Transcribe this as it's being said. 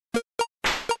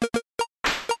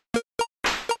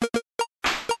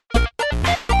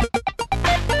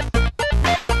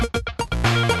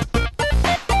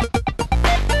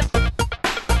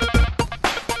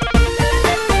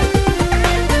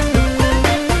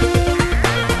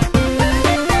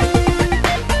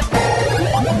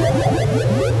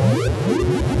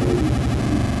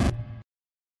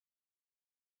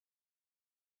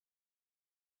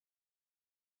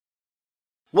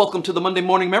Welcome to the Monday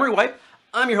Morning Memory Wipe.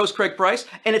 I'm your host, Craig Price,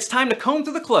 and it's time to comb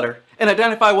through the clutter and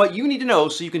identify what you need to know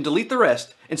so you can delete the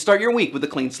rest and start your week with a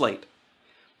clean slate.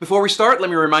 Before we start, let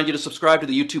me remind you to subscribe to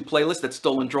the YouTube playlist that's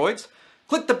Stolen Droids,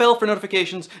 click the bell for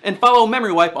notifications, and follow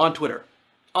Memory Wipe on Twitter.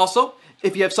 Also,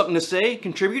 if you have something to say,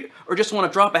 contribute, or just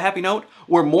want to drop a happy note,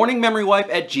 we're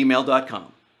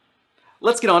morningmemorywipe@gmail.com.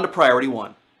 Let's get on to priority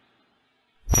one.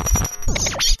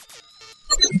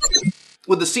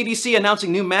 With the CDC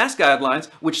announcing new mask guidelines,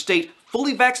 which state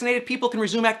fully vaccinated people can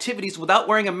resume activities without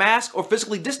wearing a mask or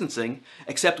physically distancing,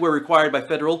 except where required by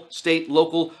federal, state,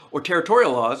 local, or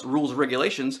territorial laws, rules, or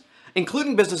regulations,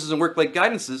 including businesses and workplace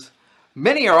guidances,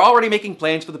 many are already making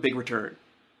plans for the big return.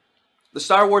 The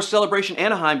Star Wars Celebration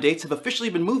Anaheim dates have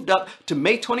officially been moved up to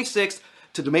May 26th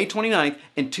to May 29th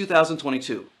in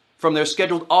 2022. From their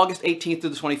scheduled August 18th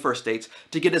through the 21st dates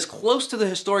to get as close to the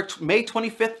historic May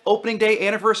 25th opening day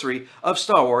anniversary of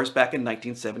Star Wars back in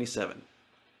 1977.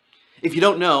 If you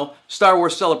don't know, Star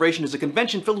Wars Celebration is a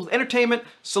convention filled with entertainment,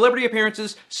 celebrity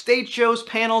appearances, stage shows,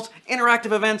 panels,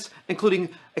 interactive events, including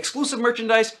exclusive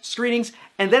merchandise, screenings,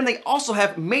 and then they also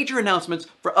have major announcements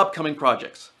for upcoming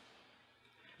projects.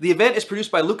 The event is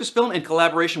produced by Lucasfilm in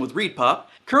collaboration with ReedPop.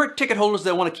 Current ticket holders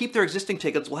that want to keep their existing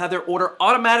tickets will have their order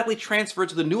automatically transferred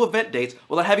to the new event dates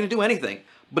without having to do anything.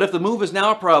 But if the move is now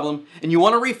a problem and you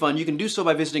want a refund, you can do so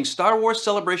by visiting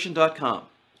StarWarsCelebration.com.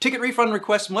 Ticket refund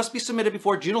requests must be submitted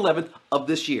before June 11th of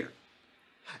this year.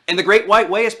 And the Great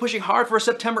White Way is pushing hard for a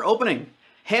September opening.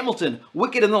 Hamilton,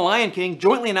 Wicked, and The Lion King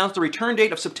jointly announced the return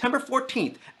date of September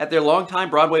 14th at their longtime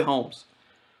Broadway homes.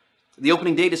 The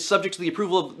opening date is subject to the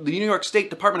approval of the New York State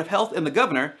Department of Health and the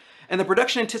governor, and the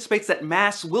production anticipates that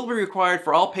masks will be required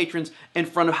for all patrons and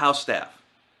front-of-house staff.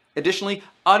 Additionally,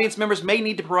 audience members may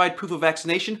need to provide proof of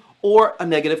vaccination or a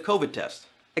negative COVID test.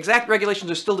 Exact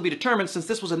regulations are still to be determined since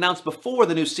this was announced before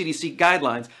the new CDC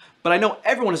guidelines, but I know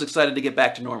everyone is excited to get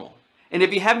back to normal. And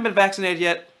if you haven't been vaccinated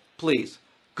yet, please,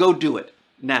 go do it,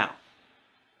 now.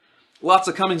 Lots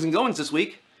of comings and goings this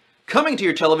week. Coming to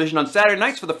your television on Saturday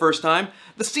nights for the first time,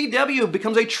 the CW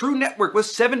becomes a true network with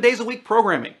 7 days a week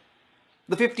programming.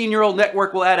 The 15-year-old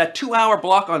network will add a 2-hour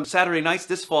block on Saturday nights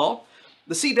this fall.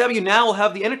 The CW now will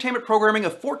have the entertainment programming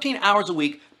of 14 hours a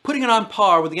week, putting it on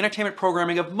par with the entertainment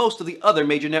programming of most of the other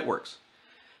major networks.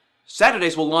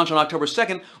 Saturdays will launch on October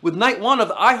 2nd with Night 1 of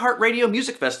the iHeartRadio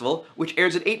Music Festival, which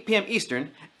airs at 8 p.m.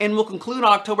 Eastern, and will conclude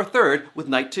on October 3rd with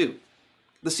Night 2.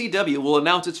 The CW will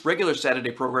announce its regular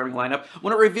Saturday programming lineup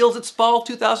when it reveals its fall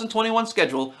 2021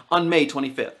 schedule on May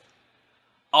 25th.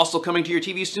 Also coming to your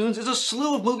TV soon is a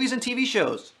slew of movies and TV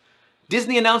shows.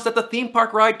 Disney announced that the theme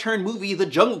park ride turned movie The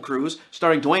Jungle Cruise,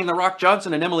 starring Dwayne "The Rock"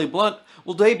 Johnson and Emily Blunt,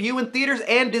 will debut in theaters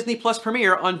and Disney Plus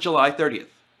premiere on July 30th.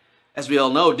 As we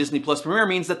all know, Disney Plus premiere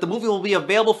means that the movie will be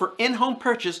available for in-home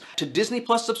purchase to Disney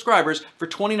Plus subscribers for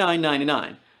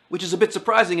 $29.99. Which is a bit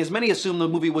surprising as many assume the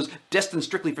movie was destined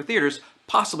strictly for theaters,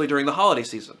 possibly during the holiday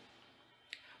season.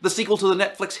 The sequel to the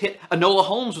Netflix hit Enola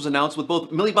Holmes was announced with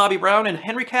both Millie Bobby Brown and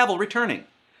Henry Cavill returning.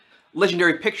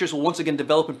 Legendary Pictures will once again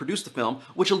develop and produce the film,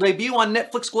 which will debut on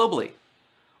Netflix globally.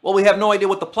 While we have no idea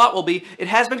what the plot will be, it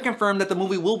has been confirmed that the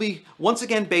movie will be once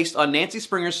again based on Nancy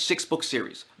Springer's 6-book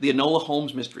series, The Enola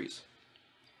Holmes Mysteries.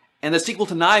 And the sequel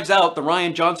to Knives Out, the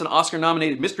Rian Johnson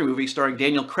Oscar-nominated mystery movie starring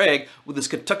Daniel Craig with his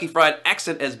Kentucky Fried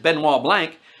accent as Benoit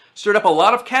Blanc, stirred up a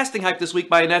lot of casting hype this week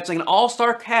by announcing an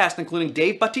all-star cast including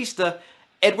Dave Bautista,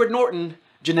 Edward Norton,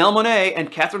 Janelle Monáe,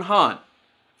 and Kathryn Hahn.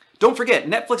 Don't forget,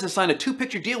 Netflix has signed a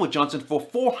 2-picture deal with Johnson for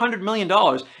 $400 million,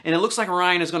 and it looks like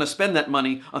Ryan is going to spend that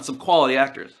money on some quality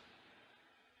actors.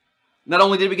 Not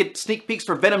only did we get sneak peeks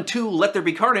for Venom 2 Let There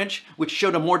Be Carnage, which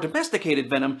showed a more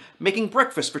domesticated Venom making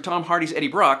breakfast for Tom Hardy's Eddie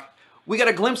Brock, we got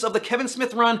a glimpse of the Kevin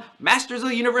Smith run Masters of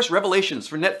the Universe Revelations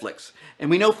for Netflix,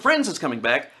 and we know Friends is coming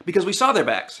back because we saw their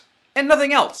backs. And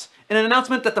nothing else, and an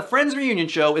announcement that the Friends reunion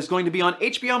show is going to be on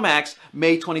HBO Max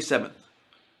May 27th.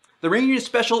 The reunion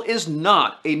special is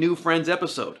not a new Friends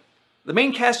episode. The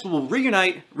main cast will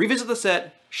reunite, revisit the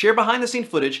set, share behind-the-scenes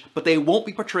footage, but they won't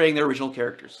be portraying their original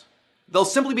characters. They'll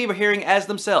simply be appearing as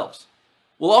themselves.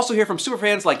 We'll also hear from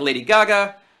superfans like Lady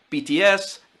Gaga,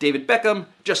 BTS, David Beckham,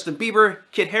 Justin Bieber,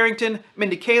 Kit Harington,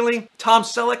 Mindy Kaling, Tom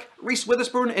Selleck, Reese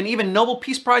Witherspoon, and even Nobel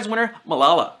Peace Prize winner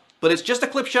Malala. But it's just a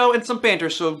clip show and some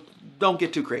banter, so don't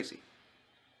get too crazy.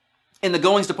 In the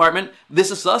goings department,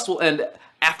 This Is Us will end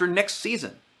after next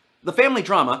season. The family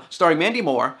drama, starring Mandy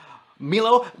Moore,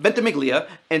 Milo Ventimiglia,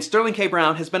 and Sterling K.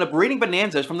 Brown, has been a breeding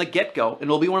bonanza from the get-go and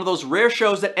will be one of those rare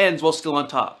shows that ends while still on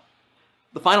top.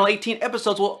 The final 18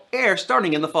 episodes will air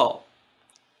starting in the fall.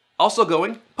 Also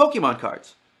going, Pokemon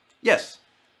cards. Yes,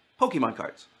 Pokemon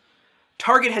cards.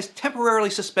 Target has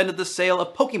temporarily suspended the sale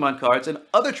of Pokemon cards and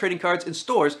other trading cards in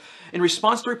stores in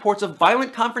response to reports of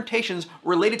violent confrontations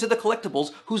related to the collectibles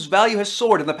whose value has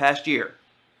soared in the past year.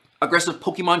 Aggressive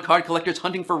Pokemon card collectors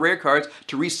hunting for rare cards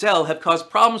to resell have caused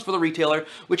problems for the retailer,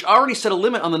 which already set a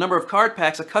limit on the number of card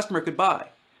packs a customer could buy.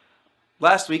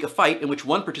 Last week, a fight in which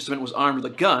one participant was armed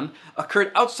with a gun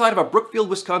occurred outside of a Brookfield,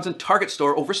 Wisconsin Target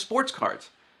store over sports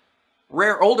cards.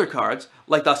 Rare older cards,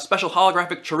 like the special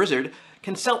holographic Charizard,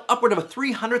 can sell upward of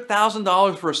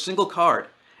 $300,000 for a single card,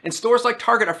 and stores like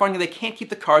Target are finding they can't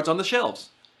keep the cards on the shelves.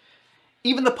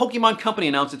 Even the Pokemon Company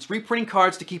announced it's reprinting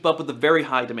cards to keep up with the very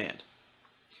high demand.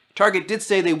 Target did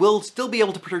say they will still be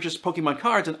able to purchase Pokemon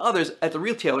cards and others at the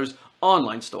retailer's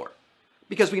online store,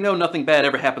 because we know nothing bad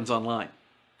ever happens online.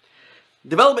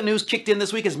 Development news kicked in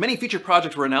this week as many future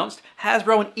projects were announced.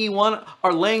 Hasbro and eOne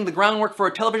are laying the groundwork for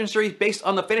a television series based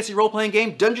on the fantasy role-playing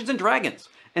game Dungeons & Dragons.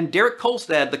 And Derek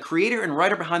Kolstad, the creator and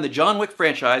writer behind the John Wick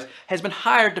franchise, has been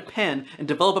hired to pen and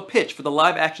develop a pitch for the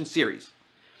live-action series.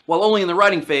 While only in the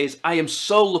writing phase, I am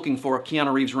so looking for a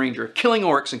Keanu Reeves Ranger killing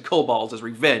orcs and kobolds as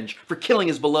revenge for killing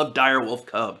his beloved direwolf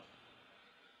cub.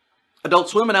 Adult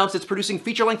Swim announced it's producing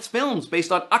feature-length films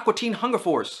based on Aqua Teen Hunger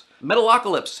Force,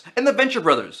 Metalocalypse, and the Venture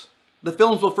Brothers. The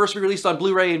films will first be released on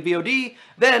Blu-ray and VOD,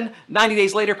 then, 90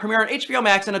 days later, premiere on HBO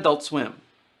Max and Adult Swim.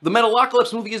 The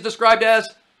Metalocalypse movie is described as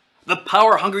the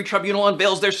power-hungry tribunal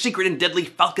unveils their secret and deadly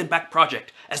Falconback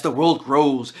project as the world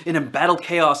grows in embattled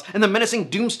chaos and the menacing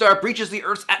Doomstar breaches the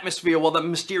Earth's atmosphere while the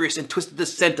mysterious and twisted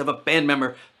descent of a band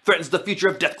member threatens the future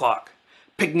of Deathclock.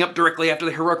 Picking up directly after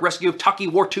the heroic rescue of Taki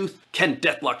Wartooth, can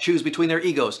Deathlock choose between their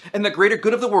egos and the greater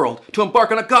good of the world to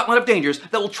embark on a gauntlet of dangers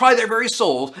that will try their very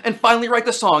souls and finally write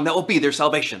the song that will be their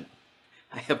salvation?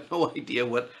 I have no idea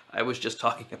what I was just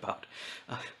talking about.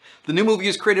 The new movie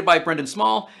is created by Brendan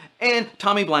Small and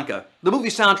Tommy Blanca. The movie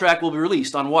soundtrack will be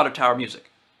released on Water Tower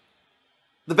Music.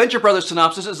 The Venture Brothers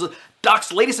synopsis is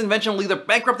Doc's latest invention will either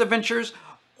bankrupt the Ventures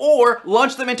or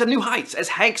launch them into new heights as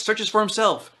Hank searches for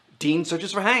himself, Dean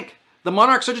searches for Hank, the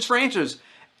Monarch searches for answers,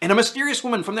 and a mysterious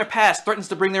woman from their past threatens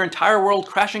to bring their entire world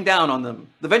crashing down on them.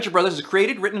 The Venture Brothers is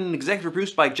created, written, and executive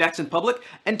produced by Jackson Public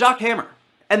and Doc Hammer.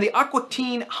 And the Aqua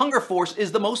Teen Hunger Force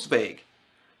is the most vague.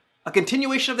 A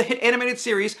continuation of the hit animated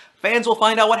series, fans will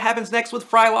find out what happens next with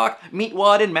Frylock,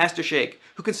 Meatwad, and Master Shake,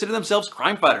 who consider themselves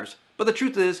crime fighters. But the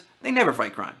truth is, they never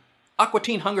fight crime. Aqua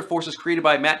Teen Hunger Force is created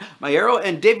by Matt Maiero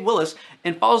and David Willis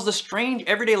and follows the strange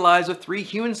everyday lives of 3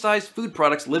 human-sized food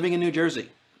products living in New Jersey.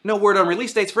 No word on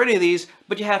release dates for any of these,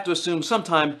 but you have to assume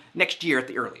sometime next year at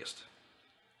the earliest.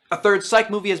 A third Psych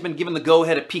movie has been given the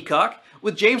go-ahead at Peacock,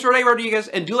 with James Rodriguez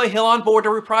and Dule Hill on board to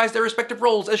reprise their respective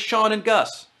roles as Sean and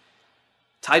Gus.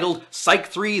 Titled Psych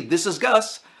 3, This Is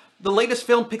Gus, the latest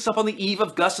film picks up on the eve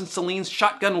of Gus and Celine's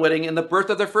shotgun wedding and the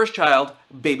birth of their first child,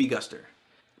 Baby Guster.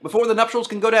 Before the nuptials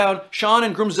can go down, Sean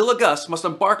and Groomzilla Gus must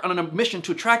embark on a mission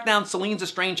to track down Celine's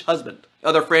estranged husband.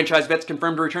 Other franchise vets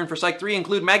confirmed to return for Psych 3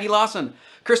 include Maggie Lawson,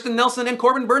 Kirsten Nelson, and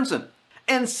Corbin Burnson.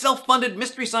 And self-funded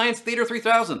Mystery Science Theater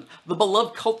 3000, the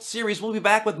beloved cult series, will be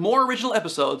back with more original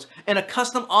episodes and a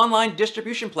custom online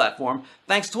distribution platform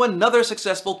thanks to another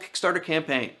successful Kickstarter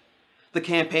campaign. The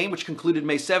campaign, which concluded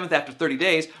May 7th after 30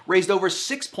 days, raised over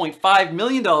 $6.5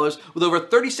 million with over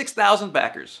 36,000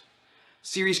 backers.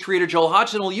 Series creator Joel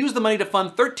Hodgson will use the money to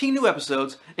fund 13 new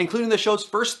episodes, including the show's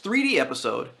first 3D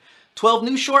episode, 12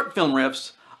 new short film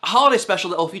riffs, a holiday special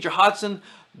that will feature Hodgson,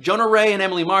 Jonah Ray, and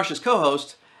Emily Marsh as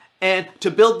co-hosts, and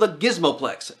to build the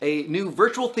Gizmoplex, a new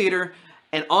virtual theater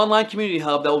and online community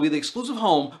hub that will be the exclusive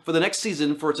home for the next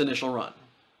season for its initial run.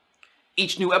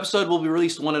 Each new episode will be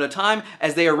released one at a time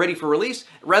as they are ready for release,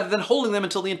 rather than holding them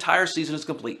until the entire season is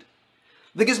complete.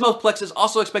 The Gizmoplex is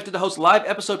also expected to host live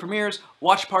episode premieres,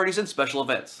 watch parties, and special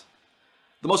events.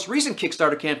 The most recent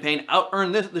Kickstarter campaign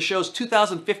out-earned the show's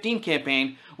 2015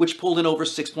 campaign, which pulled in over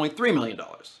 $6.3 million.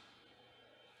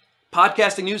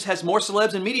 Podcasting news has more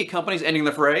celebs and media companies entering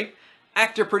the fray.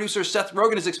 Actor-producer Seth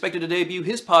Rogen is expected to debut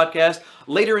his podcast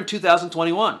later in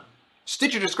 2021.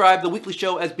 Stitcher described the weekly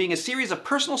show as being a series of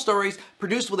personal stories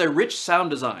produced with a rich sound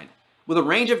design, with a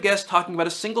range of guests talking about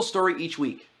a single story each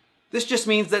week. This just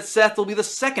means that Seth will be the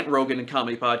second Rogen in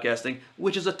comedy podcasting,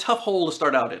 which is a tough hole to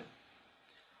start out in.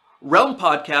 Realm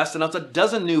Podcast announced a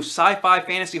dozen new sci-fi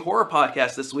fantasy horror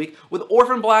podcasts this week, with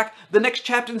Orphan Black, the next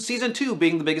chapter in Season 2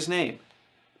 being the biggest name.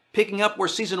 Picking up where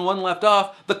Season 1 left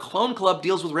off, The Clone Club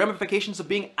deals with ramifications of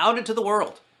being outed to the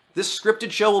world. This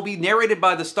scripted show will be narrated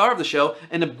by the star of the show,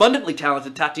 an abundantly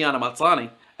talented Tatiana Maslany,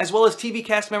 as well as TV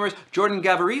cast members Jordan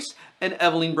Gavaris and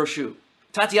Eveline Brochu.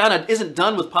 Tatiana isn't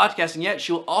done with podcasting yet.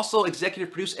 She will also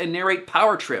executive produce and narrate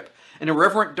Power Trip, an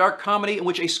irreverent dark comedy in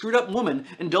which a screwed up woman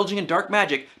indulging in dark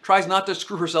magic tries not to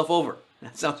screw herself over.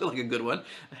 That sounds like a good one.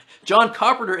 John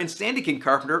Carpenter and Sandy King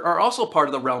Carpenter are also part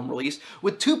of the Realm release,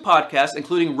 with 2 podcasts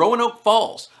including Roanoke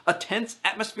Falls, a tense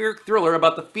atmospheric thriller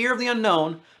about the fear of the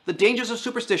unknown, the dangers of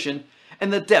superstition,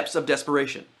 and the depths of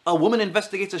desperation. A woman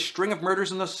investigates a string of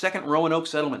murders in the second Roanoke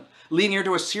settlement, leading her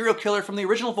to a serial killer from the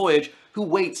original voyage who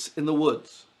waits in the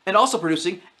woods. And also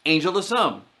producing Angel of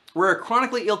Some, where a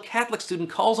chronically ill Catholic student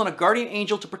calls on a guardian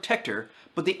angel to protect her,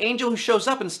 but the angel who shows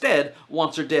up instead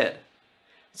wants her dead.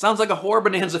 Sounds like a horror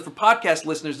bonanza for podcast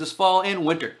listeners this fall and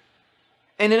winter.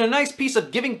 And in a nice piece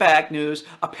of giving back news,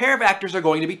 a pair of actors are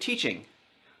going to be teaching.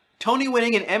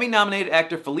 Tony-winning and Emmy-nominated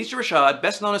actor Phylicia Rashad,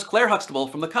 best known as Claire Huxtable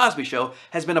from The Cosby Show,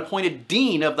 has been appointed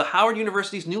Dean of the Howard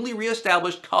University's newly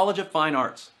re-established College of Fine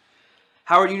Arts.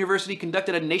 Howard University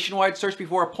conducted a nationwide search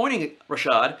before appointing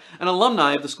Rashad, an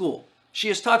alumni of the school. She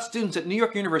has taught students at New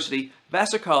York University,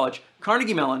 Vassar College,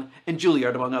 Carnegie Mellon, and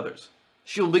Juilliard, among others.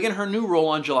 She will begin her new role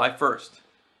on July 1st.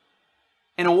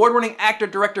 An award-winning actor,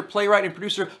 director, playwright, and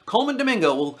producer, Coleman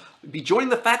Domingo, will be joining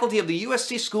the faculty of the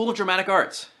USC School of Dramatic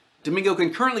Arts. Domingo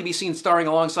can currently be seen starring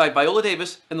alongside Viola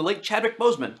Davis and the late Chadwick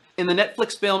Boseman in the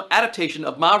Netflix film adaptation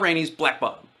of Ma Rainey's Black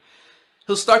Bottom.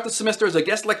 He'll start the semester as a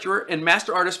guest lecturer and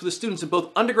master artist for the students in both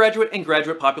undergraduate and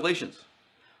graduate populations.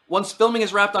 Once filming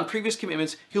is wrapped on previous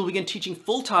commitments, he will begin teaching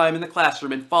full-time in the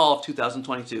classroom in fall of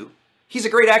 2022. He's a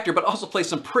great actor, but also plays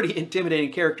some pretty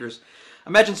intimidating characters.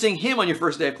 Imagine seeing him on your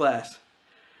first day of class.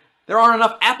 There aren't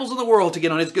enough apples in the world to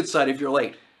get on his good side if you're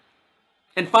late.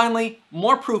 And finally,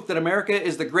 more proof that America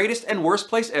is the greatest and worst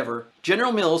place ever.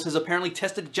 General Mills has apparently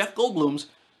tested Jeff Goldblum's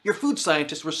 "Your food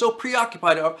scientists were so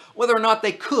preoccupied with whether or not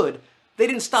they could, they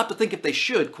didn't stop to think if they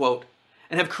should," quote,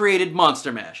 and have created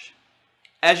Monster Mash.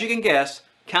 As you can guess,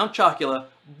 Count Chocula,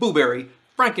 Boo Berry,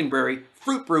 Frankenberry,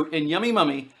 Fruit Brute, and Yummy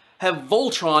Mummy have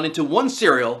Voltron into one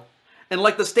cereal, and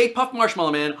like the Stay Puft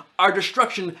Marshmallow Man, our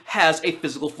destruction has a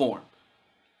physical form.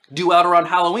 Due out around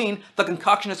Halloween, the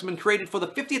concoction has been created for the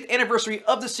 50th anniversary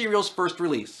of the cereal's first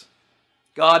release.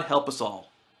 God help us all.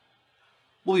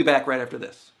 We'll be back right after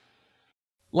this.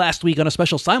 Last week on a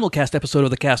special simulcast episode of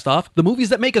The Cast Off, the Movies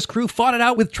That Make Us crew fought it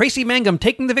out with Tracy Mangum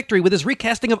taking the victory with his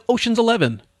recasting of Ocean's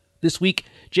 11. This week,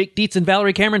 Jake Dietz and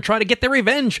Valerie Cameron try to get their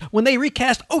revenge when they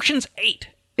recast Ocean's 8.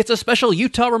 It's a special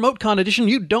Utah RemoteCon edition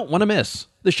you don't want to miss.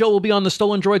 The show will be on the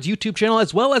Stolen Droids YouTube channel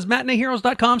as well as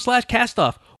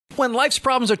matineeheroes.com/castoff. When life's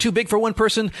problems are too big for one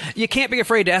person, you can't be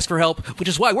afraid to ask for help, which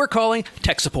is why we're calling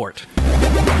tech support.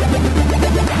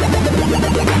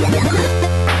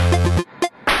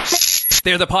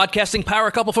 They're the podcasting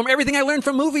power couple from Everything I Learned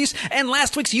from Movies and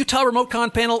last week's Utah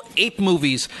RemoteCon panel, Ape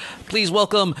Movies. Please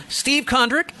welcome Steve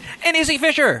Kondrick and Izzy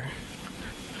Fisher.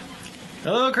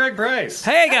 Hello, Craig Bryce.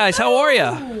 Hey guys, how are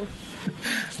you?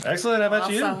 Excellent. How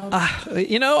about you?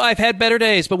 I've had better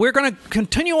days, but we're going to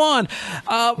continue on.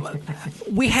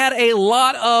 We had a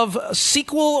lot of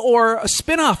sequel or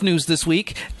spin-off news this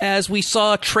week as we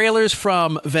saw trailers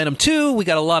from Venom 2. We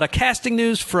got a lot of casting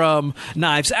news from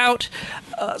Knives Out.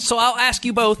 So I'll ask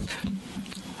you both,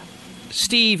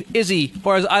 Steve, Izzy,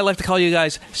 or as I like to call you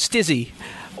guys, Stizzy.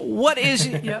 What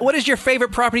is your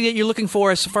favorite property that you're looking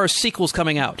for as far as sequels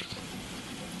coming out?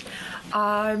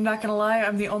 I'm not gonna lie,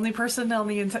 I'm the only person on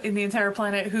in the entire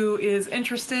planet who is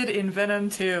interested in Venom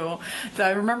 2. So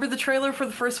I remember the trailer for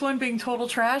the first one being total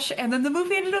trash, and then the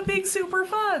movie ended up being super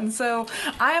fun. So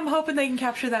I am hoping they can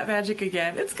capture that magic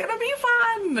again. It's gonna be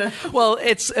fun! Well,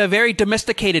 it's a very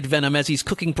domesticated Venom as he's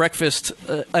cooking breakfast,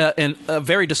 and a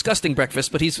very disgusting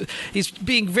breakfast, but he's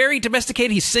being very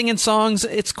domesticated. He's singing songs.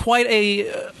 It's quite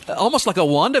almost like a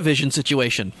WandaVision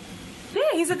situation.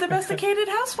 Yeah, he's a domesticated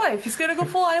housewife. He's gonna go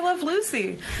full I Love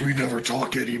Lucy. We never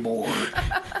talk anymore.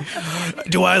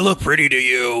 Do I look pretty to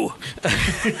you?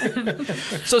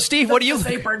 So, Steve, what do you... This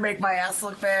apron make my ass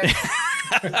look big.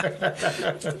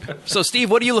 So, Steve,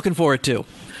 what are you looking forward to?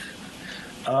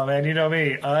 Oh, man, you know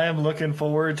me. I am looking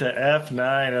forward to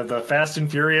F9 of the Fast and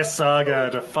Furious saga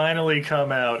to finally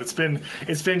come out. It's been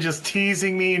just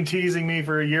teasing me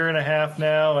for a year and a half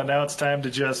now, and now it's time to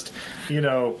just,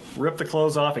 rip the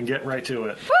clothes off and get right to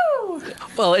it. Woo!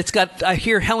 Well, I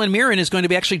hear Helen Mirren is going to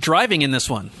be actually driving in this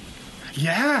one.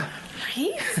 Yeah.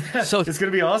 So it's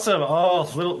going to be awesome. Oh,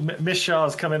 little Miss Shaw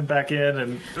is coming back in,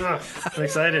 and I'm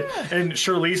excited. And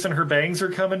Charlize and her bangs are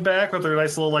coming back with their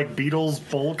nice little Beatles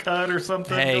bowl cut or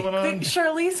something going on.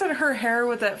 Charlize and her hair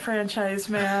with that franchise,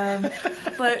 man.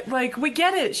 like we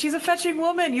get it. She's a fetching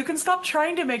woman. You can stop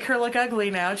trying to make her look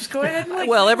ugly now. Just go ahead and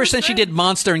Well, ever since she did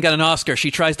Monster and got an Oscar,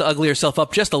 she tries to ugly herself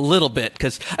up just a little bit.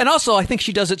 And also, I think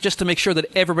she does it just to make sure that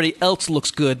everybody else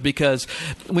looks good. Because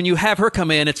when you have her come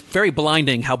in, it's very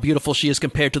blinding how beautiful beautiful she is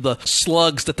compared to the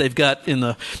slugs that they've got in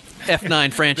the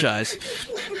F9 franchise.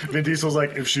 Vin Diesel's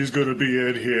like, if she's going to be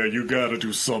in here, you got to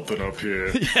do something up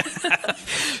here.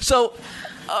 So,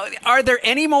 are there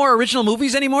any more original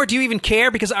movies anymore? Do you even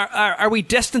care? Because are we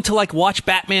destined to like watch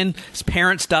Batman's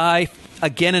parents die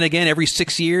again and again every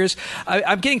 6 years?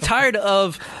 I'm getting tired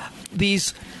of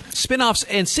these spin-offs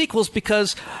and sequels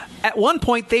because at one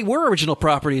point they were original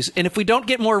properties, and if we don't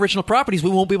get more original properties, we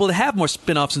won't be able to have more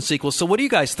spin-offs and sequels. So what do you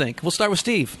guys think? We'll start with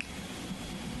Steve.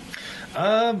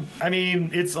 I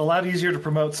mean, it's a lot easier to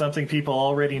promote something people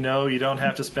already know. You don't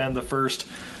have to spend the first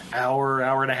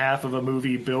hour and a half of a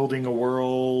movie building a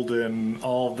world and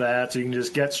all of that. So you can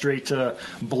just get straight to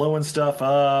blowing stuff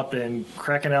up and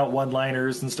cracking out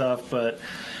one-liners and stuff. But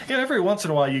every once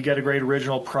in a while you get a great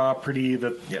original property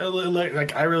that,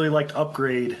 like I really liked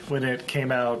Upgrade when it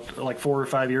came out like 4 or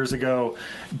 5 years ago.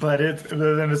 But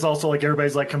then it's also like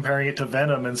everybody's like comparing it to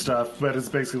Venom and stuff. But it's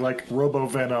basically like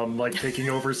Robo-Venom, like taking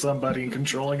over somebody and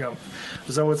controlling them.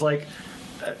 So it's like,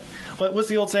 what's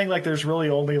the old saying? Like, there's really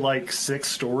only like 6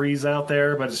 stories out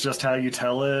there, but it's just how you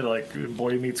tell it, like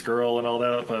boy meets girl and all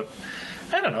that. But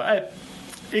I don't know.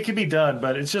 It can be done,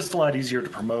 but it's just a lot easier to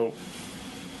promote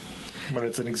when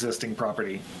it's an existing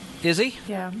property. Izzy?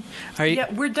 Yeah.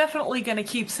 Yeah, we're definitely going to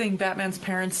keep seeing Batman's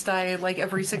parents die like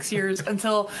every 6 years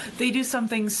until they do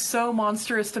something so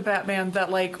monstrous to Batman that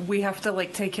like we have to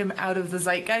like take him out of the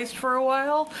zeitgeist for a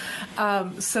while.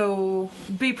 So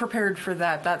be prepared for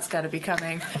that. That's got to be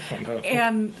coming. Oh, no.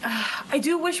 And I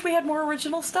do wish we had more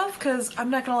original stuff because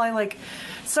I'm not going to lie, like,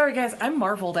 sorry guys, I'm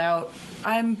marveled out.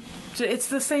 It's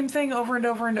the same thing over and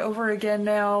over and over again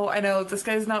now. I know this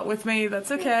guy's not with me.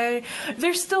 That's okay.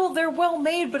 They're well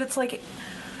made, but it's like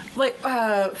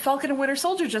Falcon and Winter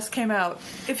Soldier just came out.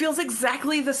 It feels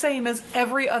exactly the same as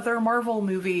every other Marvel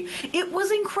movie. It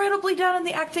was incredibly done and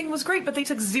the acting was great, but they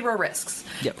took 0 risks.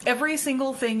 Yep. Every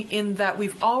single thing in that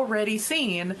we've already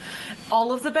seen.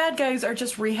 All of the bad guys are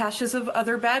just rehashes of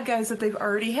other bad guys that they've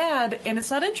already had, and it's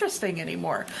not interesting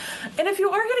anymore. And if you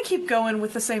are going to keep going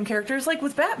with the same characters, like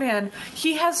with Batman,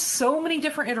 he has so many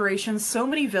different iterations, so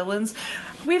many villains.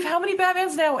 We have how many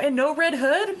Batmans now and no Red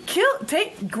Hood?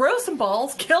 Grow some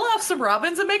balls, kill off some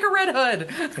Robins, and make a Red Hood.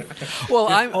 Well,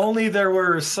 If only there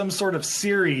were some sort of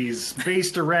series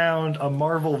based around a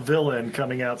Marvel villain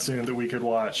coming out soon that we could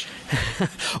watch.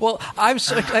 Well, I'm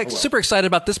super excited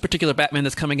about this particular Batman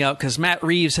that's coming out because Matt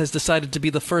Reeves has decided to be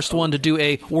the first one to do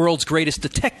a world's greatest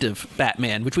detective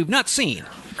Batman, which we've not seen.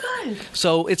 Good.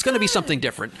 So it's going to be something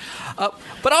different.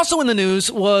 But also in the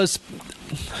news was,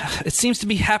 it seems to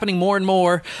be happening more and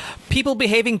more, people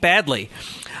behaving badly.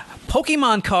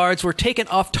 Pokemon cards were taken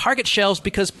off Target shelves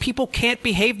because people can't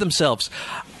behave themselves.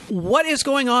 What is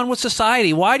going on with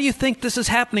society? Why do you think this is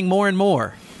happening more and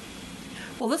more?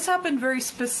 Well, this happened very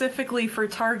specifically for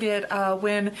Target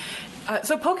when...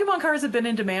 so Pokemon cards have been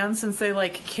in demand since they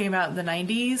came out in the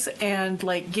 90s,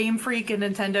 and Game Freak and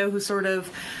Nintendo, who sort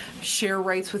of share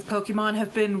rights with Pokemon,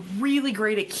 have been really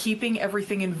great at keeping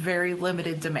everything in very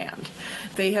limited demand.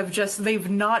 They've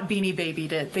not Beanie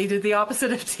Babied it. They did the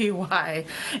opposite of TY,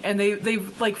 and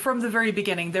they've from the very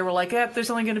beginning they were like, there's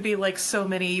only going to be so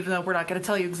many, even though we're not going to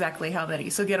tell you exactly how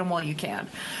many, so get them while you can.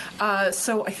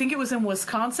 So I think it was in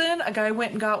Wisconsin, a guy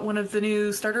went and got one of the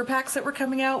new starter packs that were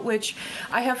coming out, which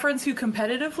I have friends who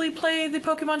competitively play the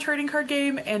Pokemon trading card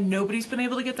game, and nobody's been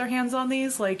able to get their hands on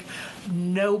these,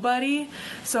 nobody.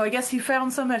 So I guess he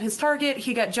found some at his Target.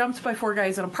 He got jumped by 4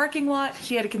 guys in a parking lot.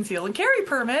 He had a conceal and carry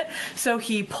permit, so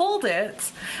he pulled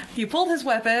it. He pulled his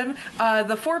weapon.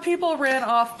 The 4 people ran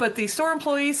off, but the store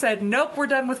employee said, nope, we're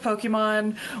done with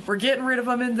Pokemon. We're getting rid of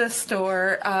them in this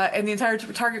store. And the entire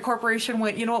Target Corporation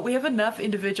went, you know what, we have enough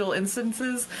individual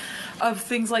instances of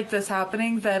things like this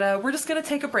happening that we're just going to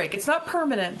take a break. It's not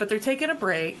permanent, but they're taking a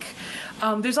break.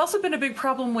 There's also been a big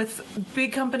problem with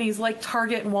big companies like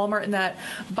Target and Walmart and that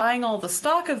buying all the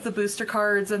stock of the booster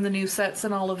cards and the new sets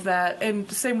and all of that,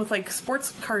 and same with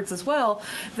sports cards as well,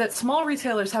 that small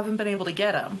retailers haven't been able to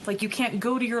get them. You can't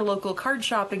go to your local card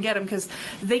shop and get them because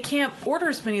they can't order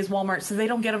as many as Walmart, so they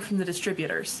don't get them from the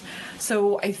distributors.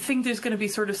 So I think there's going to be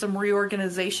sort of some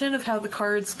reorganization of how the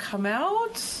cards come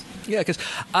out. Yeah, because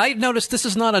I noticed this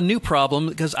is not a new problem,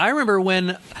 because I remember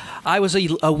when I was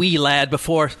a wee lad,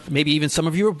 before maybe even some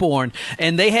of you were born,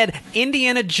 and they had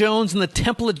Indiana Jones and the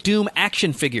Temple of Doom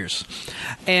action figures.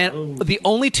 And the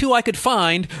only 2 I could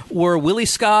find were Willie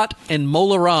Scott and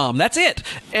Mola Ram. That's it.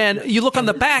 And you look on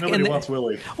the back. Nobody wants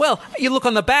Willie. Well, you look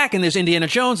on the back and there's Indiana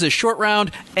Jones, there's Short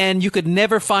Round, and you could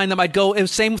never find them. I'd go, it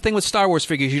was the same thing with Star Wars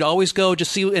figures. You'd always go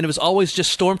just see, and it was always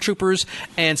just Stormtroopers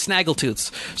and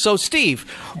Snaggletooths. So, Steve,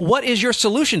 what is your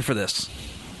solution for this?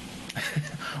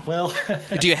 Well,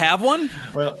 Do you have one?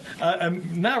 well,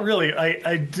 not really.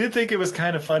 I did think it was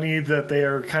kind of funny that they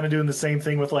are kind of doing the same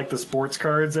thing with like the sports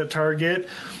cards at Target.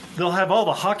 They'll have all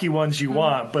the hockey ones you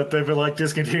want, but they've like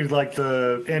discontinued like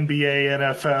the NBA,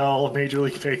 NFL, Major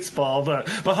League Baseball. But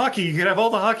hockey, you can have all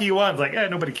the hockey you want. It's like,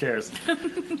 nobody cares.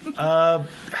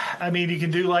 I mean, you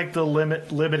can do like the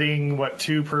limiting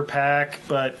 2 per pack,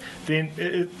 but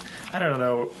then I don't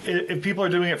know. If people are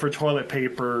doing it for toilet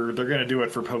paper, they're going to do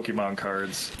it for Pokemon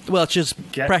cards. Well, it's just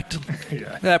Yeah.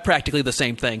 practically the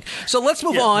same thing. So let's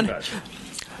move on. pretty much.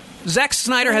 Zack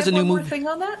Snyder Can I has a add new one more movie. thing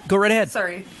on that? Go right ahead.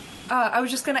 Sorry. I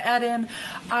was just going to add in,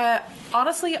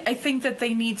 honestly, I think that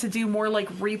they need to do more like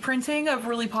reprinting of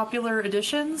really popular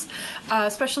editions,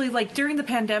 especially like during the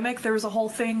pandemic. There was a whole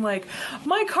thing like,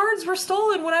 my cards were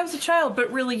stolen when I was a child,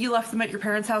 but really you left them at your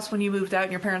parents' house when you moved out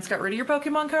and your parents got rid of your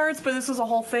Pokemon cards. But this was a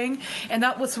whole thing. And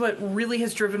that was what really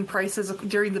has driven prices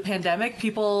during the pandemic.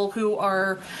 People who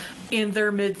are in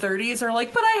their mid-30s are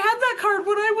like, but I had that card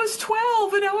when I was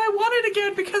 12 and now I want it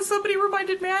again because somebody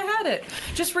reminded me I had it.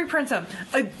 Just reprint them.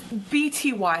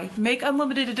 BTY. Make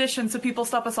unlimited editions so people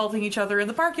stop assaulting each other in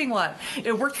the parking lot.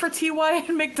 It worked for TY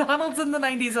and McDonald's in the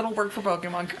 90s. It'll work for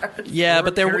Pokemon cards. Yeah,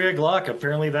 but they're Period Glock.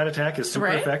 Apparently, that attack is super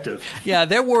Right? effective.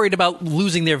 they're worried about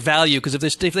losing their value because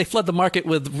if they flood the market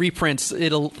with reprints,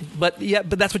 it'll. But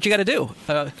that's what you got to do.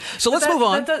 So let's move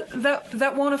on.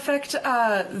 That won't affect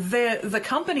the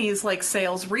companies like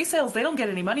sales, resales. They don't get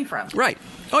any money from. Right.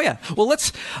 Oh yeah. Well,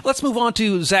 let's move on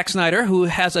to Zack Snyder, who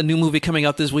has a new movie coming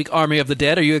out this week, Army of the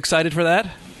Dead. Are you excited for that?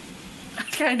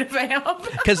 Kind of am.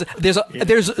 Because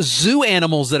there's zoo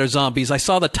animals that are zombies. I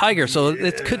saw the tiger, so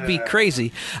it could be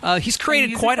crazy. He's created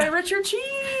Music quite by a Richard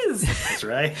Cheese. That's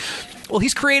right. well.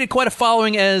 He's created quite a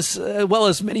following as well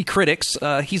as many critics.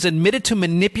 He's admitted to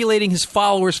manipulating his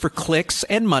followers for clicks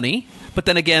and money, but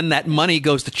then again, that money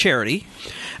goes to charity.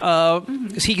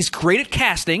 He's great at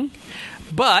casting,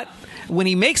 but when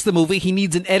he makes the movie, he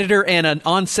needs an editor and an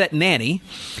on-set nanny.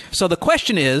 So the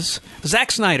question is,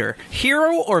 Zack Snyder,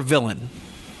 hero or villain?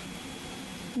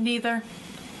 Neither.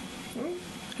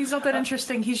 He's not that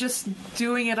interesting. He's just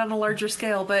doing it on a larger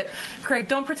scale. But, Craig,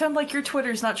 don't pretend like your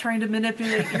Twitter's not trying to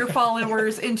manipulate your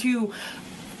followers into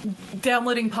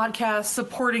downloading podcasts,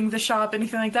 supporting the shop,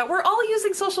 anything like that. We're all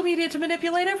using social media to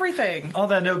manipulate everything. On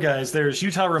that note, guys, there's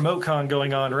Utah Remote Con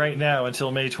going on right now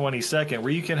until May 22nd,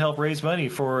 where you can help raise money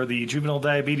for the Juvenile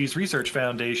Diabetes Research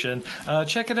Foundation.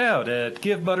 Check it out at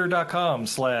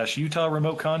givebutter.com/Utah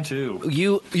Remote Con 2.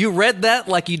 You read that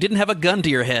like you didn't have a gun to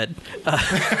your head.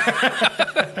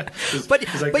 But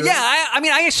yeah, I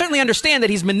mean, I certainly understand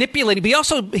that he's manipulating, but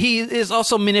he is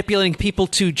also manipulating people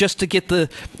to get the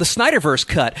Snyderverse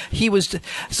cut. He was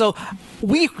so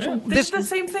we This is the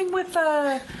same thing with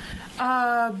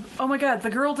oh my god, the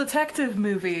Girl Detective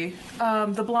movie,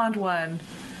 the blonde one.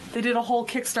 They did a whole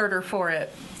Kickstarter for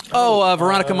it.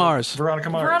 Veronica Mars. Veronica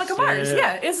Mars. Veronica Mars,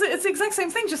 yeah. It's the exact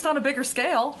same thing, just on a bigger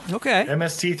scale. Okay.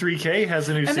 MST3K has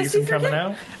a new season coming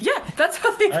out. Yeah, that's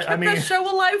how they've kept mean, that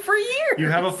show alive for years. You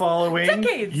have a following.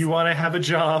 Decades. You want to have a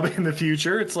job in the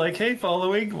future. It's like, hey,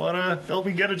 following, want to help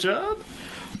me get a job?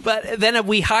 But then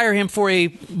we hire him for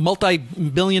a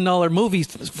multi-billion-dollar movie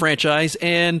franchise,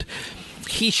 and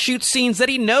he shoots scenes that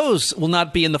he knows will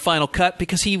not be in the final cut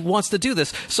because he wants to do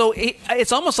this. So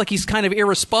it's almost like he's kind of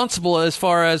irresponsible as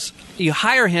far as you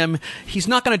hire him, he's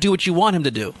not going to do what you want him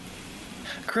to do.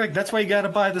 Correct. That's why you got to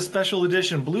buy the special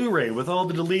edition Blu-ray with all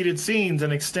the deleted scenes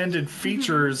and extended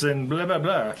features and blah, blah,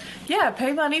 blah. Yeah,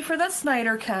 pay money for that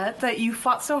Snyder cut that you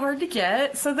fought so hard to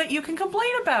get so that you can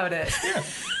complain about it. Yeah.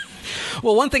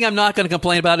 Well, one thing I'm not going to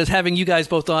complain about is having you guys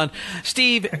both on.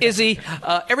 Steve, Izzy,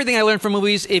 everything I learned from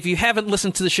movies. If you haven't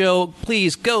listened to the show,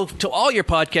 please go to all your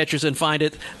podcatchers and find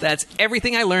it. That's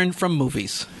everything I learned from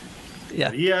movies. Yeah.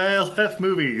 EILF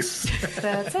movies.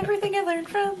 That's everything I learned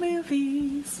from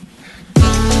movies.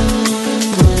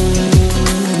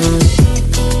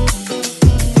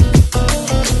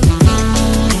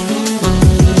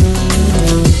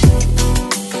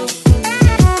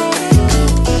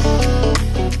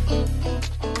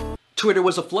 Twitter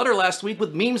was aflutter last week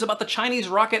with memes about the Chinese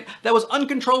rocket that was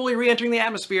uncontrollably re-entering the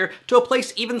atmosphere to a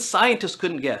place even scientists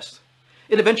couldn't guess.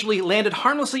 It eventually landed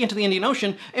harmlessly into the Indian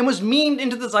Ocean and was memed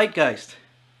into the zeitgeist.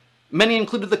 Many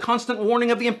included the constant warning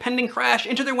of the impending crash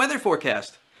into their weather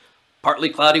forecast. Partly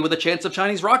cloudy with a chance of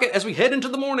Chinese rocket as we head into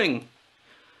the morning.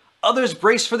 Others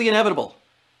brace for the inevitable.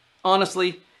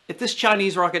 Honestly, if this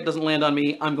Chinese rocket doesn't land on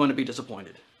me, I'm going to be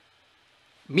disappointed.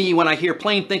 Me, when I hear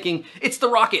plane, thinking, it's the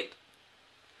rocket!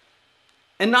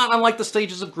 And not unlike the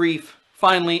stages of grief,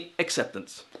 finally,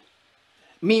 acceptance.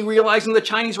 Me realizing the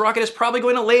Chinese rocket is probably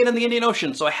going to land in the Indian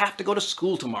Ocean, so I have to go to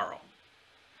school tomorrow.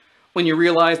 when you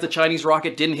realize the Chinese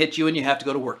rocket didn't hit you and you have to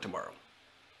go to work tomorrow.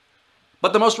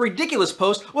 But the most ridiculous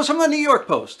post was from the New York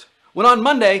Post, when on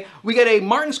Monday we get a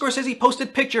Martin Scorsese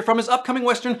posted picture from his upcoming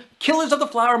western Killers of the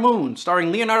Flower Moon,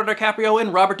 starring Leonardo DiCaprio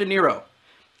and Robert De Niro.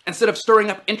 Instead of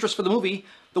stirring up interest for the movie,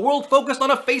 the world focused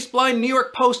on a face-blind New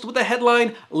York Post with the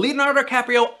headline, Leonardo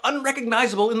DiCaprio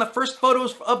unrecognizable in the first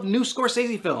photos of new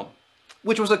Scorsese film,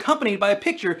 which was accompanied by a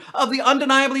picture of the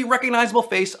undeniably recognizable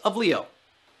face of Leo.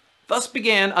 Thus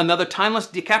began another timeless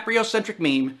DiCaprio-centric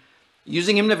meme,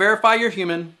 using him to verify you're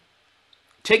human,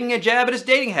 taking a jab at his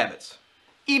dating habits,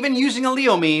 even using a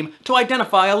Leo meme to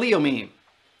identify a Leo meme.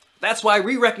 That's why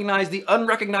we recognize the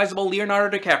unrecognizable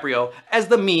Leonardo DiCaprio as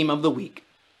the meme of the week.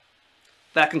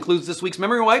 That concludes this week's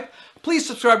Memory Wipe. Please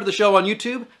subscribe to the show on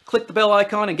YouTube, click the bell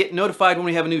icon, and get notified when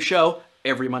we have a new show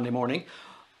every Monday morning.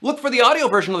 Look for the audio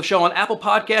version of the show on Apple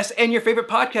Podcasts and your favorite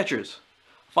podcatchers.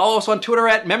 Follow us on Twitter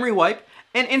at Memory Wipe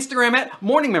and Instagram at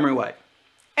Morning Memory Wipe.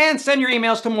 And send your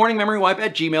emails to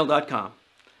morningmemorywipe@gmail.com.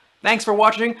 Thanks for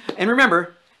watching, and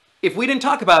remember, if we didn't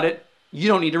talk about it, you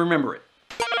don't need to remember it.